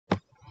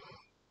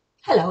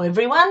Hello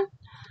everyone,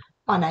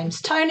 my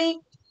name's Toni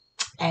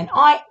and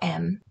I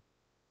am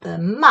the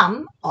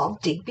mum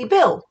of Digby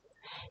Bill,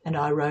 and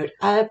I wrote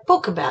a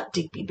book about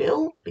Digby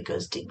Bill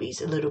because Digby's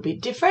a little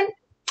bit different,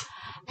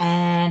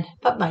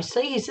 but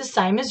mostly he's the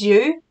same as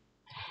you,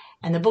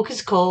 and the book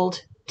is called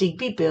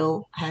Digby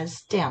Bill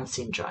Has Down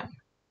Syndrome,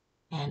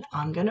 and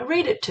I'm going to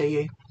read it to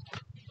you.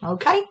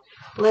 Okay,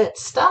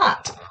 let's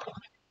start.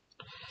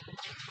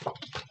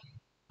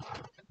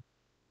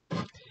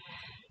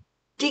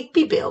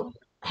 Digby Bill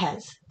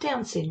has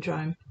Down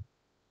syndrome.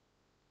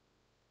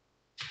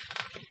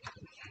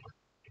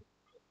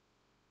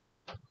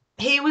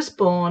 He was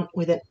born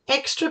with an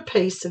extra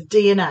piece of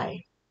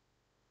DNA,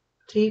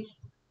 3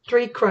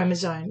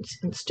 chromosomes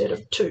instead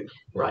of 2,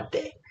 right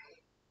there.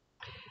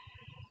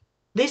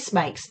 This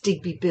makes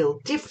Digby Bill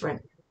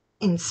different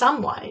in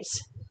some ways,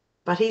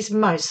 but he's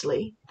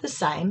mostly the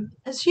same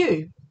as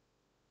you.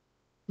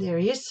 There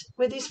he is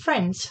with his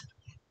friends.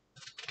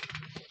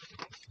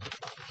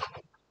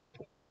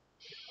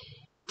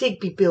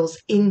 Digby Bill's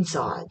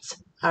insides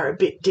are a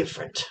bit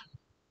different.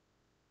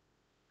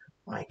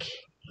 Like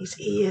his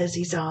ears,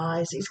 his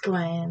eyes, his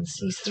glands,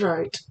 his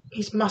throat,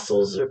 his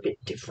muscles are a bit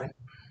different.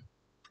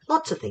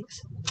 Lots of things.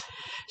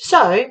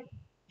 So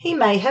he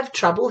may have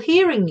trouble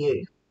hearing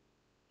you.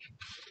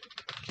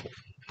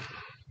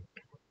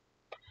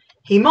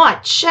 He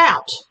might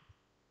shout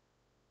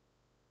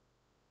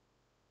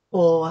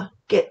or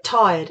get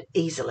tired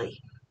easily.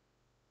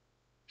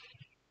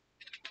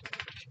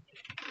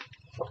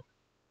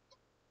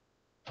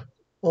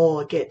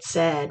 Or get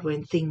sad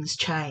when things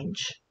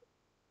change,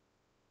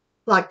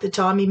 like the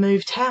time he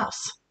moved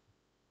house,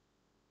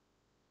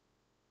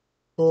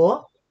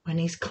 or when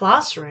his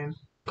classroom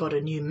got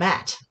a new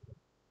mat.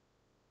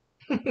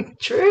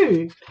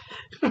 True.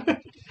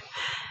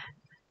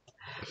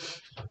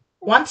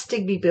 Once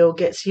Digby Bill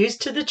gets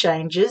used to the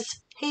changes,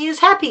 he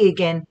is happy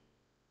again.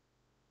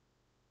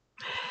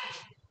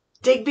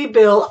 Digby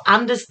Bill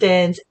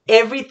understands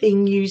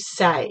everything you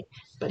say,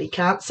 but he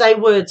can't say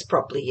words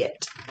properly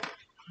yet.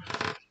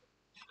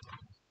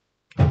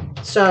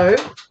 So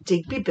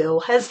Digby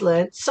Bill has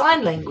learnt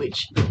sign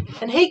language,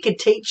 and he could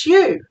teach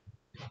you.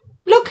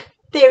 Look,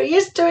 there he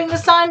is doing the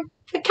sign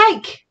for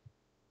cake.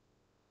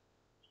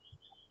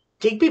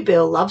 Digby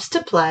Bill loves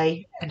to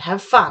play and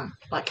have fun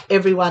like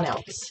everyone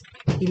else.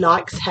 He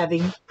likes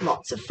having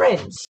lots of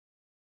friends.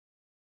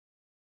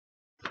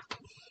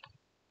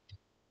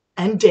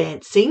 And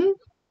dancing.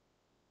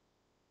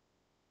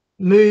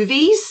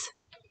 Movies.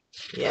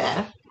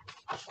 Yeah.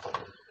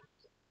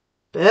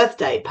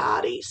 Birthday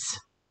parties.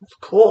 Of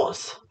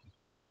course.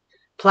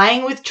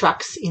 Playing with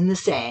trucks in the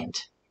sand.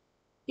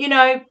 You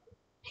know,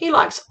 he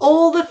likes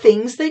all the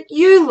things that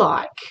you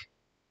like.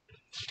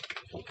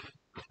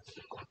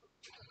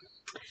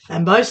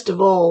 And most of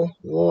all,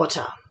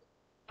 water.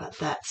 But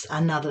that's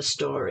another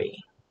story.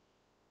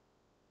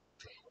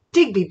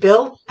 Digby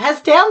Bill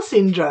has Down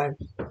syndrome.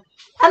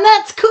 And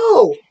that's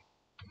cool.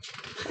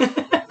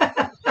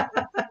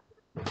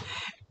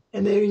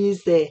 And there he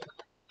is there.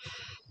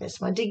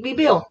 That's my Digby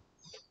Bill.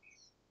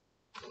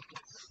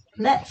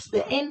 And that's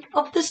the end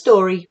of the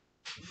story.